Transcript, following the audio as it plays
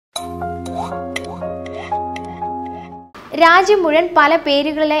രാജ്യം മുഴുവൻ പല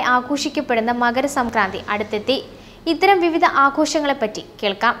പേരുകളിലായി ആഘോഷിക്കപ്പെടുന്ന മകരസംക്രാന്തി അടുത്തെത്തി. ഇത്തരം വിവിധ ആഘോഷങ്ങളെപ്പറ്റി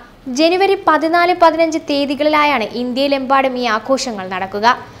കേൾക്കാം. ജനുവരി 14-15 തീയതികളിലായാണ് ഇന്ത്യയിലെമ്പാടും ഈ ആഘോഷങ്ങൾ നടക്കുക.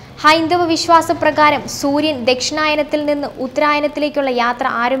 ഹൈന്ദവ വിശ്വാസപ്രകാരം സൂര്യൻ ദക്ഷിണായനത്തിൽ നിന്ന് ഉത്തരായനത്തിലേക്കുള്ള യാത്ര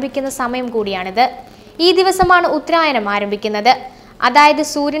ആരംഭിക്കുന്ന സമയം കൂടിയാണിത്. ഈ ദിവസമാണ് ഉത്തരായനം ആരംഭിക്കുന്നത്. അതായത്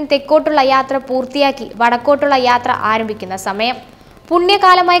സൂര്യൻ തെക്കോട്ടുള്ള യാത്ര പൂർത്തിയാക്കി വടക്കോട്ടുള്ള യാത്ര ആരംഭിക്കുന്ന സമയം.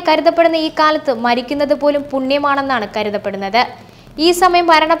 പുണ്യകാലമായി കരുതപ്പെടുന്ന ഈ കാലത്ത് മരിക്കുന്നത് പോലും പുണ്യമാണെന്നാണ് കരുതപ്പെടുന്നത്. ഈ സമയം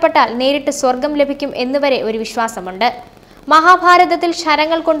മരണപ്പെട്ടാൽ നേരിട്ട് സ്വർഗം ലഭിക്കും എന്നുവരെ ഒരു വിശ്വാസമുണ്ട്. മഹാഭാരതത്തിൽ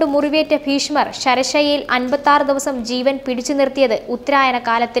ശരങ്ങൾ കൊണ്ട് മുറിവേറ്റ ഭീഷ്മർ ശരശയയിൽ 56 ദിവസം ജീവൻ പിടിച്ചു നിർത്തിയത് ഉത്തരായന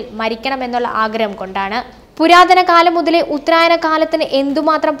കാലത്തിൽ മരിക്കണമെന്നുള്ള ആഗ്രഹം കൊണ്ടാണ്. പുരാതന കാലം മുതലേ ഉത്തരായന കാലത്തിന്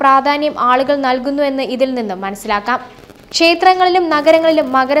എന്തുമാത്രം പ്രാധാന്യം ആളുകൾ നൽകുന്നു എന്ന് ഇതിൽ നിന്നും മനസ്സിലാക്കാം. ക്ഷേത്രങ്ങളിലും നഗരങ്ങളിലും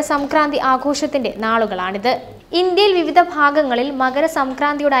മകരസംക്രാന്തി ആഘോഷത്തിന്റെ നാളുകളാണിത്. ഇന്ത്യയിൽ വിവിധ ഭാഗങ്ങളിൽ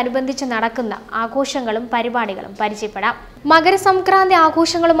മകരസംക്രാന്തിയോടനുബന്ധിച്ച് നടക്കുന്ന ആഘോഷങ്ങളും പരിപാടികളും പരിചയപ്പെടാം. മകരസംക്രാന്തി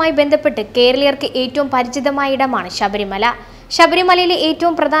ആഘോഷങ്ങളുമായി ബന്ധപ്പെട്ട് കേരളീയർക്ക് ഏറ്റവും പരിചിതമായ ഇടമാണ് ശബരിമല. ശബരിമലയിലെ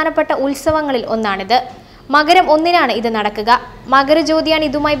ഏറ്റവും പ്രധാനപ്പെട്ട ഉത്സവങ്ങളിൽ ഒന്നാണിത്. മകരം 1-നാണ് ഇത് നടക്കുക. മകരജ്യോതിയാണ്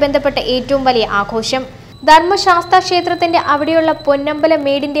ഇതുമായി ബന്ധപ്പെട്ട ഏറ്റവും വലിയ ആഘോഷം. ധർമ്മശാസ്ത്ര ക്ഷേത്രത്തിന്റെ അവിടെയുള്ള പൊന്നമ്പല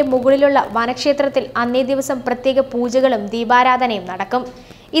മേടിന്റെ മുകളിലുള്ള വനക്ഷേത്രത്തിൽ അന്നേ ദിവസം പ്രത്യേക പൂജകളും ദീപാരാധനയും നടക്കും.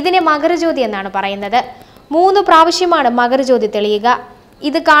 ഇതിനെ മകരജ്യോതി എന്നാണ് പറയുന്നത്. 3 പ്രാവശ്യമാണ് മകരജ്യോതി തെളിയുക.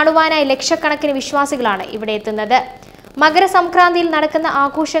 ഇത് കാണുവാനായി ലക്ഷക്കണക്കിന് വിശ്വാസികളാണ് ഇവിടെ എത്തുന്നത്. മകരസംക്രാന്തിയിൽ നടക്കുന്ന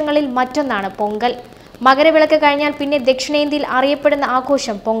ആഘോഷങ്ങളിൽ മറ്റൊന്നാണ് പൊങ്കൽ. മകരവിളക്ക് കഴിഞ്ഞാൽ പിന്നെ ദക്ഷിണേന്ത്യയിൽ അറിയപ്പെടുന്ന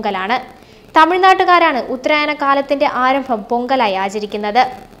ആഘോഷം പൊങ്കലാണ്. തമിഴ്നാട്ടുകാരാണ് ഉത്തരായന കാലത്തിന്റെ ആരംഭം പൊങ്കലായി ആചരിക്കുന്നത്.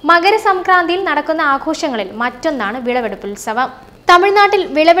 മകരസംക്രാന്തിയിൽ നടക്കുന്ന ആഘോഷങ്ങളിൽ മറ്റൊന്നാണ് വിളവെടുപ്പുത്സവം. തമിഴ്നാട്ടിൽ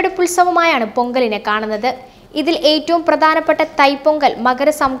വിളവെടുപ്പുത്സവമായാണ് പൊങ്കലിനെ കാണുന്നത്. ഇതിൽ ഏറ്റവും പ്രധാനപ്പെട്ട തൈപ്പൊങ്കൽ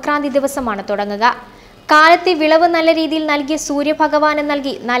മകരസംക്രാന്തി ദിവസമാണ് തുടങ്ങുക. കാലത്തെ വിളവ് നല്ല രീതിയിൽ നൽകിയ സൂര്യഭഗവാന്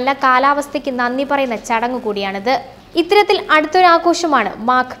നൽകി നല്ല കാലാവസ്ഥയ്ക്ക് നന്ദി പറയുന്ന ചടങ്ങ് കൂടിയാണിത്. ഇത്തരത്തിൽ അടുത്തൊരാഘോഷമാണ്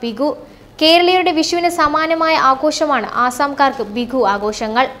മാഘ് ബിഹു. കേരളീയരുടെ വിഷുവിന് സമാനമായ ആഘോഷമാണ് ആസാംകാർക്ക് ബിഹു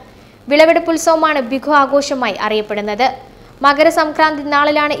ആഘോഷങ്ങൾ. വിളവെടുപ്പുത്സവമാണ് ബിഹു ആഘോഷമായി അറിയപ്പെടുന്നത്. മകരസംക്രാന്തി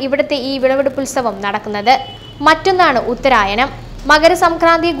നാളിലാണ് ഇവിടുത്തെ ഈ വിളവെടുപ്പുത്സവം നടക്കുന്നത്. മറ്റൊന്നാണ് ഉത്തരായനം.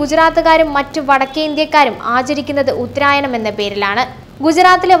 മകരസംക്രാന്തി ഗുജറാത്തുകാരും മറ്റു വടക്കേ ഇന്ത്യക്കാരും ആചരിക്കുന്നത് ഉത്തരായനം എന്ന പേരിലാണ്.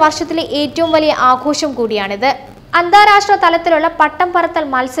 ഗുജറാത്തിലെ വർഷത്തിലെ ഏറ്റവും വലിയ ആഘോഷം കൂടിയാണിത്. അന്താരാഷ്ട്ര തലത്തിലുള്ള പട്ടം പറത്തൽ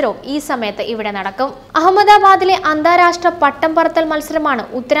മത്സരവും ഈ സമയത്ത് ഇവിടെ നടക്കും. അഹമ്മദാബാദിലെ അന്താരാഷ്ട്ര പട്ടം പറത്തൽ മത്സരമാണ്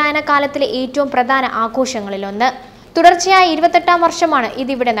ഉത്തരായന കാലത്തിലെ ഏറ്റവും പ്രധാന ആഘോഷങ്ങളിലൊന്ന്. തുടർച്ചയായ 28-ാം വർഷമാണ്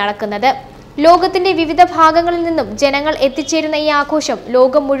ഇതിവിടെ നടക്കുന്നത്. ലോകത്തിന്റെ വിവിധ ഭാഗങ്ങളിൽ നിന്നും ജനങ്ങൾ എത്തിച്ചേരുന്ന ഈ ആഘോഷം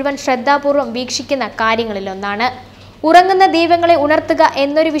ലോകം മുഴുവൻ ശ്രദ്ധാപൂർവം വീക്ഷിക്കുന്ന കാര്യങ്ങളിലൊന്നാണ്. ഉറങ്ങുന്ന ദൈവങ്ങളെ ഉണർത്തുക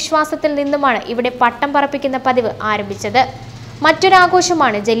എന്നൊരു വിശ്വാസത്തിൽ നിന്നുമാണ് ഇവിടെ പട്ടം പറപ്പിക്കുന്ന പതിവ് ആരംഭിച്ചത്.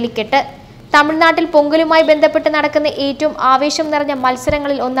 മറ്റൊരാഘോഷമാണ് ജല്ലിക്കെട്ട്. തമിഴ്നാട്ടിൽ പൊങ്കലുമായി ബന്ധപ്പെട്ട് നടക്കുന്ന ഏറ്റവും ആവേശം നിറഞ്ഞ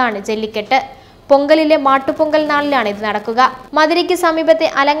മത്സരങ്ങളിൽ ഒന്നാണ് ജല്ലിക്കെട്ട്. പൊങ്കലിലെ മാട്ടുപൊങ്കൽ നാളിലാണ് ഇത് നടക്കുക. മധുരയ്ക്ക് സമീപത്തെ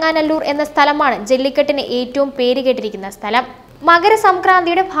അലങ്ങാനല്ലൂർ എന്ന സ്ഥലമാണ് ജല്ലിക്കെട്ടിന് ഏറ്റവും പേരുകേട്ടിരിക്കുന്ന സ്ഥലം.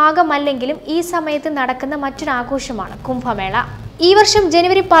 മകരസംക്രാന്തിയുടെ ഭാഗമല്ലെങ്കിലും ഈ സമയത്ത് നടക്കുന്ന മറ്റൊരാഘോഷമാണ് കുംഭമേള. ഈ വർഷം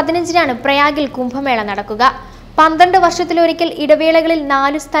ജനുവരി 15-നാണ് പ്രയാഗിൽ കുംഭമേള നടക്കുക. 12 വർഷത്തിലൊരിക്കൽ ഇടവേളകളിൽ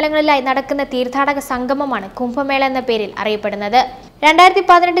 4 സ്ഥലങ്ങളിലായി നടക്കുന്ന തീർത്ഥാടക സംഗമമാണ് കുംഭമേള എന്ന പേരിൽ അറിയപ്പെടുന്നത്.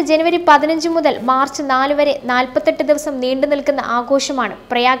 2018 ജനുവരി 15 മുതൽ മാർച്ച് 4 വരെ 48 ദിവസം നീണ്ടു നിൽക്കുന്ന ആഘോഷമാണ്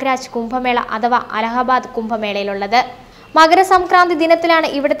പ്രയാഗ്രാജ് കുംഭമേള അഥവാ അലഹബാദ് കുംഭമേളയിലുള്ളത്. മകരസംക്രാന്തി ദിനത്തിലാണ്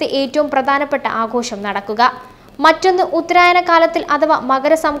ഇവിടുത്തെ ഏറ്റവും പ്രധാനപ്പെട്ട ആഘോഷം നടക്കുക. മറ്റൊന്ന് ഉത്തരായന കാലത്തിൽ അഥവാ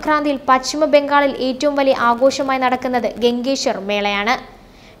മകരസംക്രാന്തിയിൽ പശ്ചിമ ബംഗാളിൽ ഏറ്റവും വലിയ ആഘോഷമായി നടക്കുന്നത് ഗംഗേശ്വർ മേളയാണ്.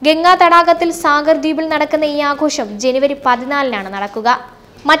 ഗംഗാ തടാകത്തിൽ സാഗർ ദ്വീപിൽ നടക്കുന്ന ഈ ആഘോഷം ജനുവരി 14-നാണ് നടക്കുക.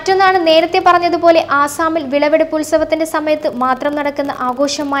 മറ്റൊന്നാണ് നേരത്തെ പറഞ്ഞതുപോലെ ആസാമിൽ വിളവെടുപ്പ് ഉത്സവത്തിന്റെ സമയത്ത് മാത്രം നടക്കുന്ന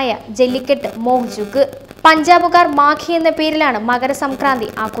ആഘോഷമായ ജല്ലിക്കെട്ട് മോഹ്ജുഗ്. പഞ്ചാബുകാർ മാഘി എന്ന പേരിലാണ് മകരസംക്രാന്തി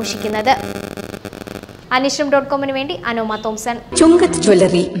ആഘോഷിക്കുന്നത്. അനിശ്രം.com വേണ്ടി അനോമ തോംസൺ. ചുങ്കത്ത്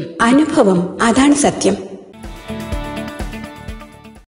ജ്വല്ലറി, അനുഭവം അതാണ് സത്യം.